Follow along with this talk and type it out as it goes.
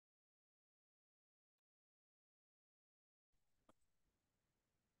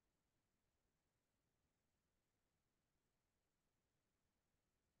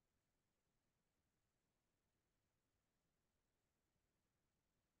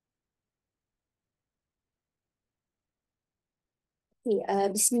Okay,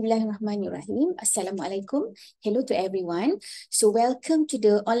 Bismillahirrahmanirrahim. Assalamualaikum. Hello to everyone. So welcome to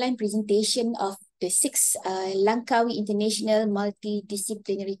the online presentation of the 6th Langkawi International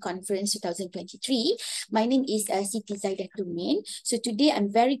Multidisciplinary Conference 2023. My name is Siti Zaidah Turmin. So today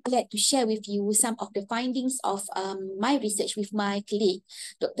I'm very glad to share with you some of the findings of my research with my colleague,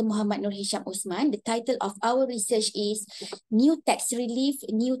 Dr. Muhammad Nur Hisham Osman. The title of our research is New Tax Relief,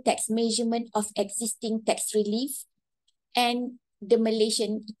 New Tax Measurement of Existing Tax Relief and the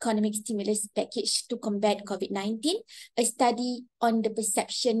Malaysian Economic Stimulus Package to combat COVID-19, a study on the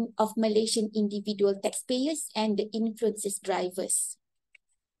perception of Malaysian individual taxpayers and the influences drivers.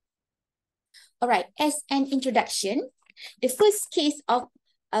 All right, as an introduction, the first case of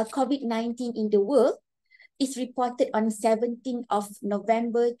COVID-19 in the world is reported on 17th of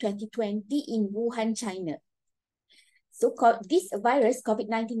November 2020 in Wuhan, China. So this virus,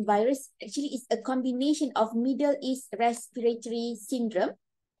 COVID-19 virus, actually is a combination of Middle East Respiratory Syndrome,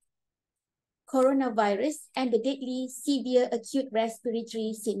 coronavirus, and the deadly severe acute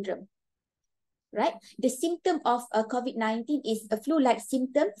respiratory syndrome. Right? The symptom of COVID-19 is a flu-like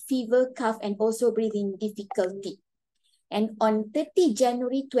symptom, fever, cough, and also breathing difficulty. And on 30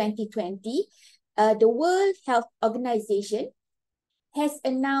 January 2020, the World Health Organization has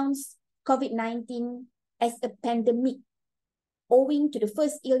announced COVID-19 as a pandemic owing to the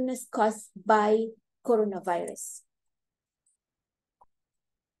first illness caused by coronavirus.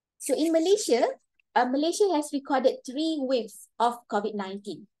 So in Malaysia, Malaysia has recorded 3 waves of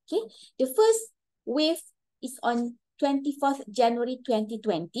COVID-19. Okay, the first wave is on 24th January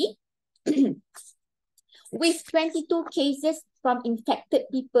 2020 with 22 cases from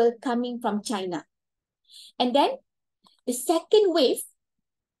infected people coming from China. And then the second wave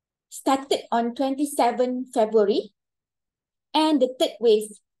started on 27 February. And the third wave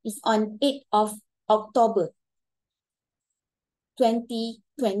is on 8th of October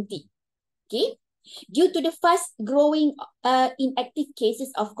 2020. Okay. Due to the fast growing inactive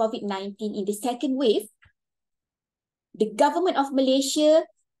cases of COVID-19 in the second wave, the government of Malaysia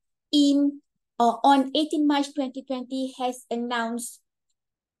on 18 March 2020 has announced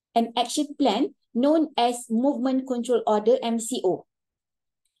an action plan known as Movement Control Order, MCO,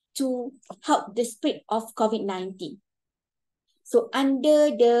 to help the spread of COVID-19. So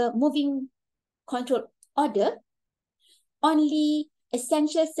under the moving control order, only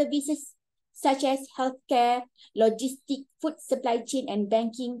essential services such as healthcare, logistics, food supply chain, and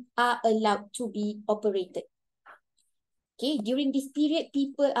banking are allowed to be operated. Okay, during this period,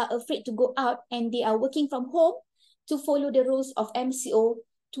 people are afraid to go out and they are working from home to follow the rules of MCO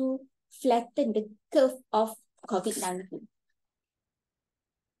to flatten the curve of COVID-19.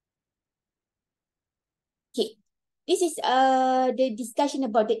 Okay. This is the discussion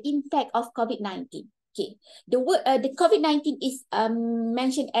about the impact of COVID-19. Okay, the COVID-19 is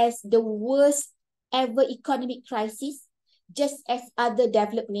mentioned as the worst ever economic crisis, just as other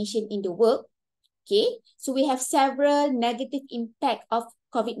developed nations in the world. Okay, so we have several negative impact of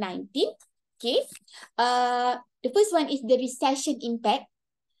COVID-19. Okay, the first one is the recession impact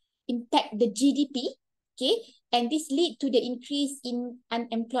the GDP. Okay, and this lead to the increase in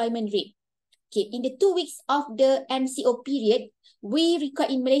unemployment rate. Okay, in the 2 weeks of the MCO period,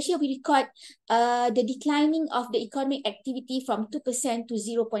 in Malaysia, we record the declining of the economic activity from 2% to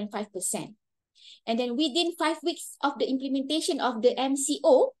 0.5%. And then within 5 weeks of the implementation of the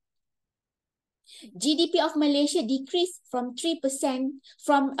MCO, GDP of Malaysia decreased from 4%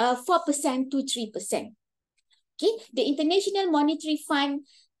 to 3%. Okay, the International Monetary Fund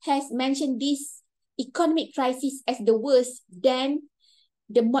has mentioned this economic crisis as the worst than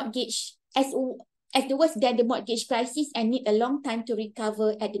the mortgage crisis and need a long time to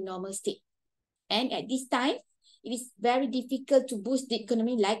recover at the normal state. And at this time, it is very difficult to boost the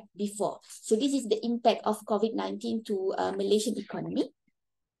economy like before. So this is the impact of COVID-19 to Malaysian economy.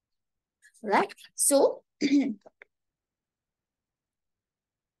 Right? So,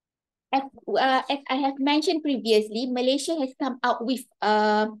 as I have mentioned previously, Malaysia has come out with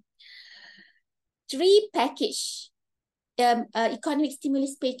 3 package economic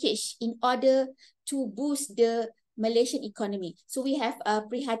stimulus package in order to boost the Malaysian economy. So we have a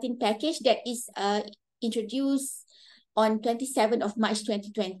Prihatin package that is introduced on 27th of March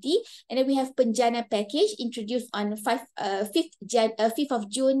 2020, and then we have Penjana package introduced on 5th of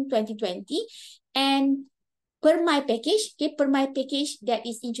June 2020, and Permai package, Permai package that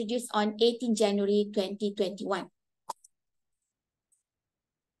is introduced on 18 January 2021.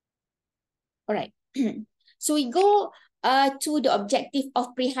 All right. So we go to the objective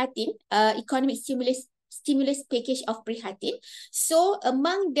of Prihatin, economic stimulus package of Prihatin. So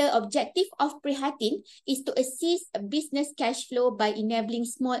among the objective of Prihatin is to assist a business cash flow by enabling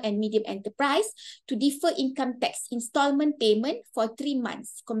small and medium enterprise to defer income tax installment payment for 3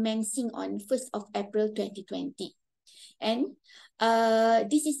 months commencing on 1st of April 2020. And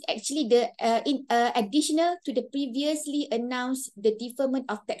this is actually the additional to the previously announced the deferment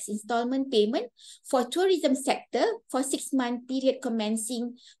of tax installment payment for tourism sector for 6-month period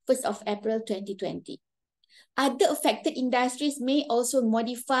commencing 1st of April 2020. Other affected industries may also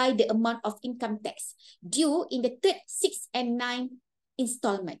modify the amount of income tax due in the 3rd, 6th, and 9th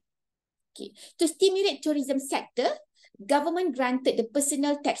installment. Okay. To stimulate tourism sector, government granted the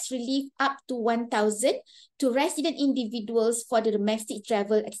personal tax relief up to 1,000 to resident individuals for the domestic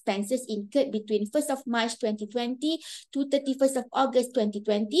travel expenses incurred between 1st of March 2020 to 31st of August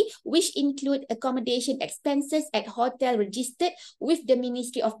 2020, which include accommodation expenses at hotel registered with the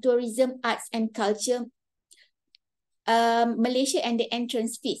Ministry of Tourism, Arts and Culture, Malaysia, and the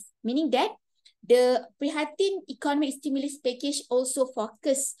entrance fees, meaning that the Prihatin economic stimulus package also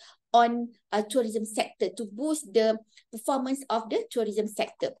focus on tourism sector to boost the performance of the tourism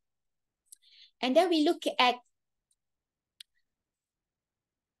sector. And then we look at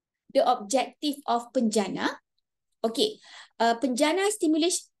the objective of Penjana. Okay, Penjana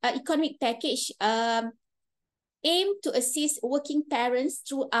stimulus economic package aim to assist working parents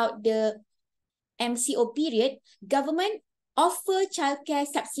throughout the MCO period. Government offer childcare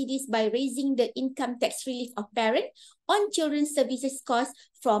subsidies by raising the income tax relief of parent on children's services cost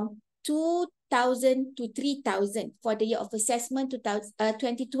from 2,000 to 3,000 for the year of assessment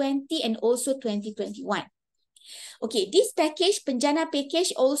 2020 and also 2021. Okay, this package, Penjana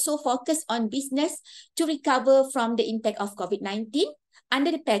package, also focus on business to recover from the impact of COVID-19.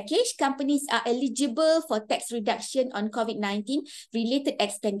 Under the package, companies are eligible for tax reduction on COVID-19 related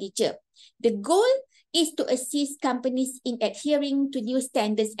expenditure. The goal is to assist companies in adhering to new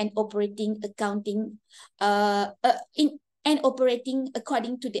standards and operating according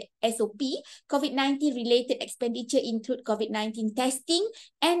to the SOP. COVID-19 related expenditure include COVID-19 testing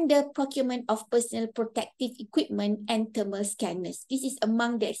and the procurement of personal protective equipment and thermal scanners. This is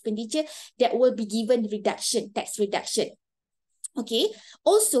among the expenditure that will be given tax reduction. Okay.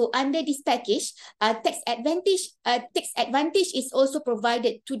 Also, under this package, tax advantage is also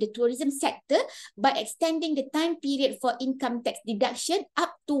provided to the tourism sector by extending the time period for income tax deduction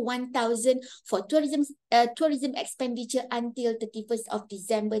up to 1,000 for tourism expenditure until 31st of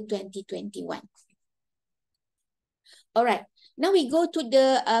December 2021. All right. Now we go to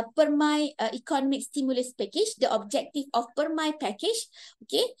the Permai economic stimulus package. The objective of Permai package,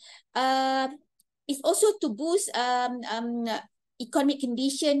 okay, is also to boost economic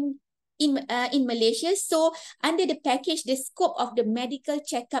condition in Malaysia. So under the package, the scope of the medical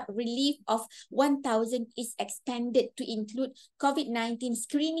checkup relief of 1,000 is expanded to include COVID-19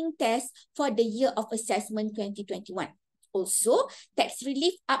 screening tests for the year of assessment 2021. Also, tax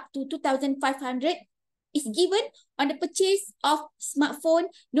relief up to 2,500 is given on the purchase of smartphone,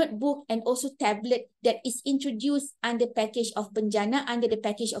 notebook, and also tablet that is introduced under the package of Penjana,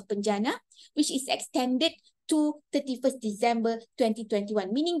 which is extended to 31st December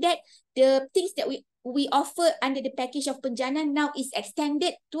 2021, meaning that the things that we offer under the package of Penjana now is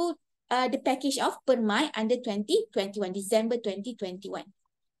extended to the package of Permai under 2021, December 2021.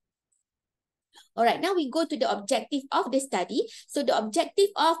 All right, now we go to the objective of the study. So the objective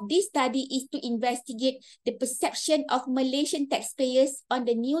of this study is to investigate the perception of Malaysian taxpayers on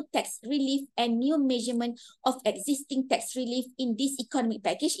the new tax relief and new measurement of existing tax relief in this economic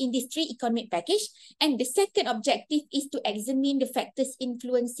package, in this 3 economic package. And the second objective is to examine the factors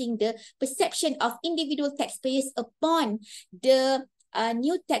influencing the perception of individual taxpayers upon the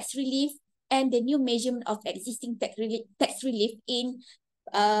new tax relief and the new measurement of existing tax relief in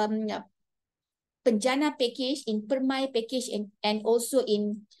Penjana package, in Permai package, and also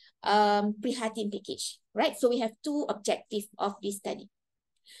in Prihatin package, right? So we have 2 objectives of this study.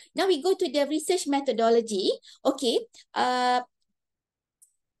 Now we go to the research methodology. Okay,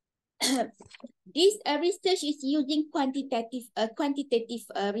 this research is using quantitative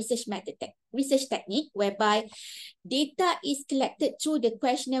research technique, whereby data is collected through the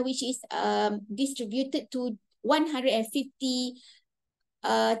questionnaire, which is distributed to 150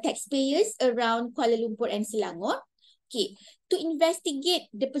 taxpayers around Kuala Lumpur and Selangor. Okay, to investigate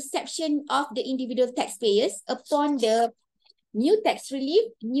the perception of the individual taxpayers upon the new tax relief,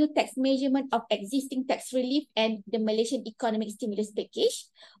 new tax measurement of existing tax relief, and the Malaysian economic stimulus package.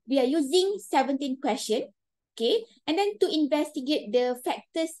 We are using 17 questions. Okay, and then to investigate the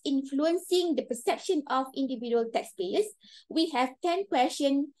factors influencing the perception of individual taxpayers, we have 10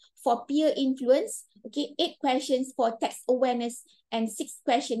 questions for peer influence, okay, 8 questions for tax awareness, and 6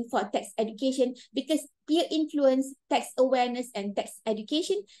 questions for tax education, because peer influence, tax awareness, and tax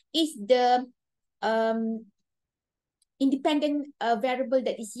education is the independent variable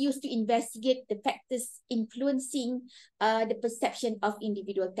that is used to investigate the factors influencing the perception of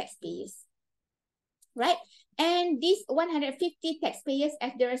individual taxpayers. Right? And these 150 taxpayers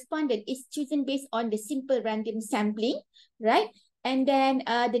as the respondent is chosen based on the simple random sampling, right? And then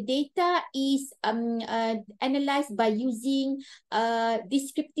the data is analyzed by using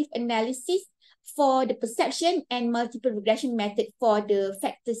descriptive analysis for the perception and multiple regression method for the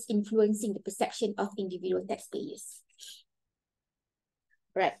factors influencing the perception of individual taxpayers.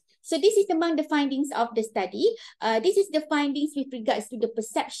 Right. So this is among the findings of the study. This is the findings with regards to the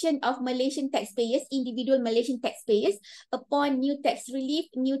perception of Malaysian taxpayers, individual Malaysian taxpayers, upon new tax relief,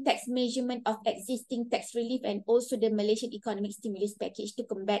 new tax measurement of existing tax relief, and also the Malaysian economic stimulus package to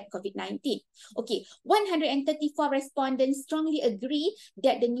combat COVID-19. Okay, 134 respondents strongly agree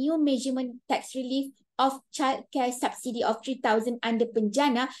that the new measurement tax relief of childcare subsidy of 3,000 under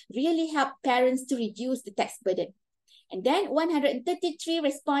Penjana really help parents to reduce the tax burden. And then 133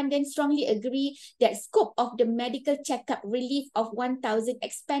 respondents strongly agree that scope of the medical checkup relief of 1,000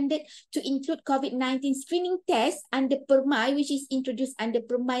 expanded to include COVID-19 screening tests under PERMAI, which is introduced under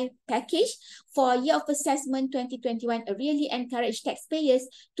PERMAI package for year of assessment 2021, really encourage taxpayers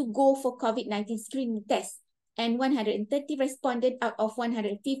to go for COVID-19 screening tests. And 130 respondents out of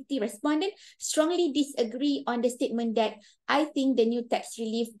 150 respondents strongly disagree on the statement that I think the new tax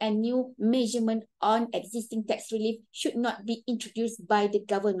relief and new measurement on existing tax relief should not be introduced by the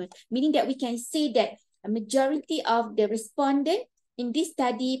government. Meaning that we can say that a majority of the respondents in this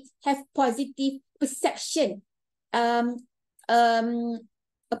study have positive perception upon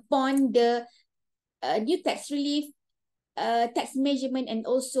the new tax relief, tax measurement, and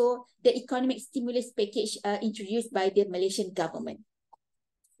also the economic stimulus package introduced by the Malaysian government.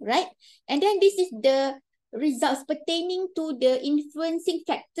 Right? And then this is the results pertaining to the influencing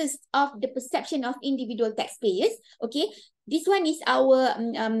factors of the perception of individual taxpayers. Okay, this one is our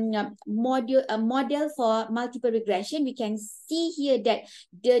model for multiple regression. We can see here that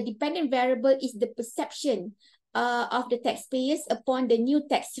the dependent variable is the perception of the taxpayers upon the new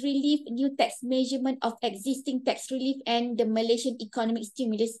tax relief, new tax measurement of existing tax relief, and the Malaysian economic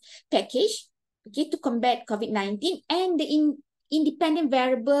stimulus package, okay, to combat COVID-19. And the independent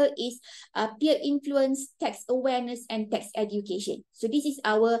variable is peer influence, tax awareness, and tax education. So this is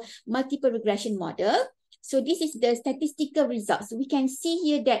our multiple regression model. So this is the statistical results. We can see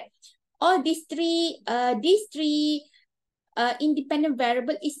here that all these three independent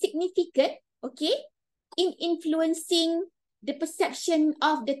variable is significant, okay, in influencing the perception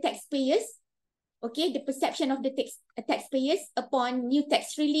of the taxpayers, okay, the perception of the taxpayers upon new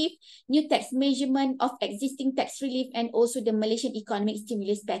tax relief, new tax measurement of existing tax relief, and also the Malaysian economic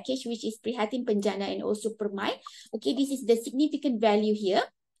stimulus package, which is Prihatin Penjana and also PERMAI. Okay, this is the significant value here.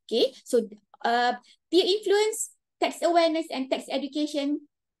 Okay, so peer influence, tax awareness, and tax education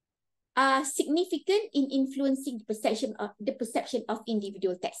are significant in influencing the perception of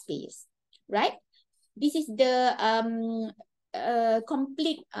individual taxpayers, right? This is the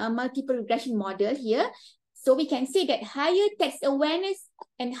complete multiple regression model here. So we can say that higher tax awareness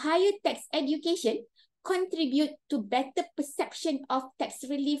and higher tax education contribute to better perception of tax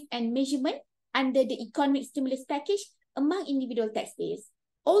relief and measurement under the economic stimulus package among individual taxpayers.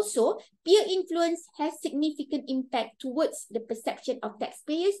 Also, peer influence has significant impact towards the perception of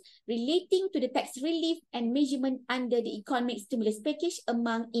taxpayers relating to the tax relief and measurement under the economic stimulus package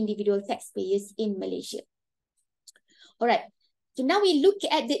among individual taxpayers in Malaysia. All right. So now we look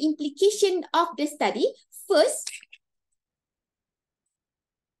at the implication of the study. First,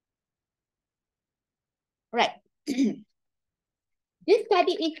 right. This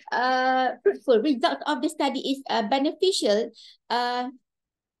study is fruitful. Result of the study is beneficial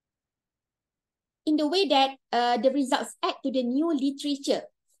in the way that the results add to the new literature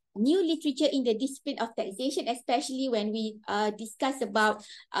in the discipline of taxation, especially when we discuss about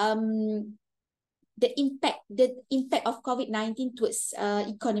the impact of COVID-19 towards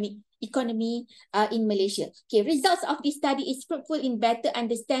economy in Malaysia. Okay, results of this study is fruitful in better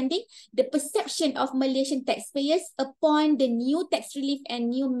understanding the perception of Malaysian taxpayers upon the new tax relief and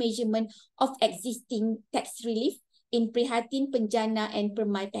new measurement of existing tax relief in Prihatin, Penjana, and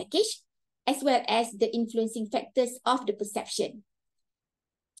PERMAI package, as well as the influencing factors of the perception.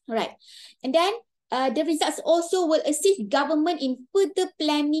 Right. And then The results also will assist government in further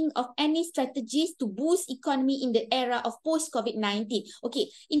planning of any strategies to boost economy in the era of post-COVID-19. Okay,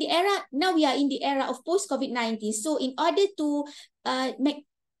 now we are in the era of post-COVID-19. So in order to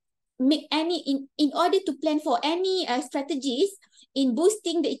in order to plan for any strategies in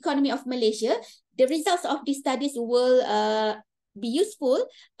boosting the economy of Malaysia, the results of these studies will be useful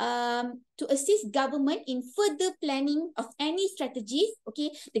to assist government in further planning of any strategies. Okay,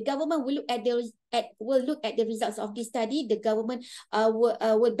 the government will look at the results of this study. The government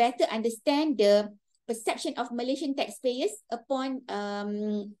will better understand the perception of Malaysian taxpayers upon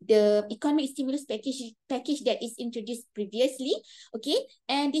the economic stimulus package that is introduced previously. Okay,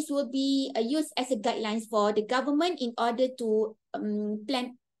 and this will be used as a guidelines for the government in order to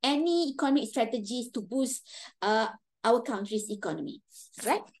plan any economic strategies to boost our country's economy,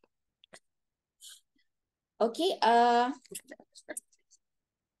 right? Okay.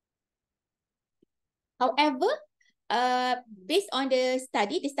 However, based on the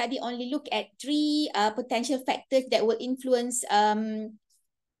study only look at three potential factors that will influence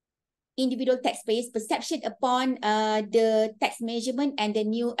individual taxpayers' perception upon the tax measurement and the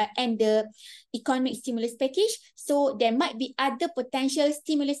new and the economic stimulus package. So there might be other potential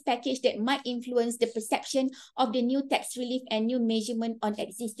stimulus package that might influence the perception of the new tax relief and new measurement on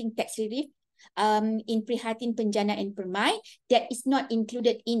existing tax relief in Prihatin, Penjana and Permai that is not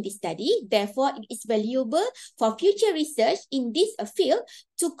included in the study. Therefore, it is valuable for future research in this field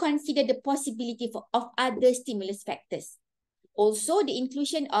to consider the possibility of other stimulus factors. Also, the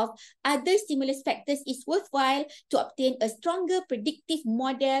inclusion of other stimulus factors is worthwhile to obtain a stronger predictive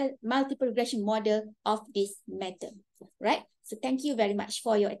model, multiple regression model of this matter. Right? So thank you very much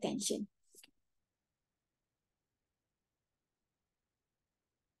for your attention.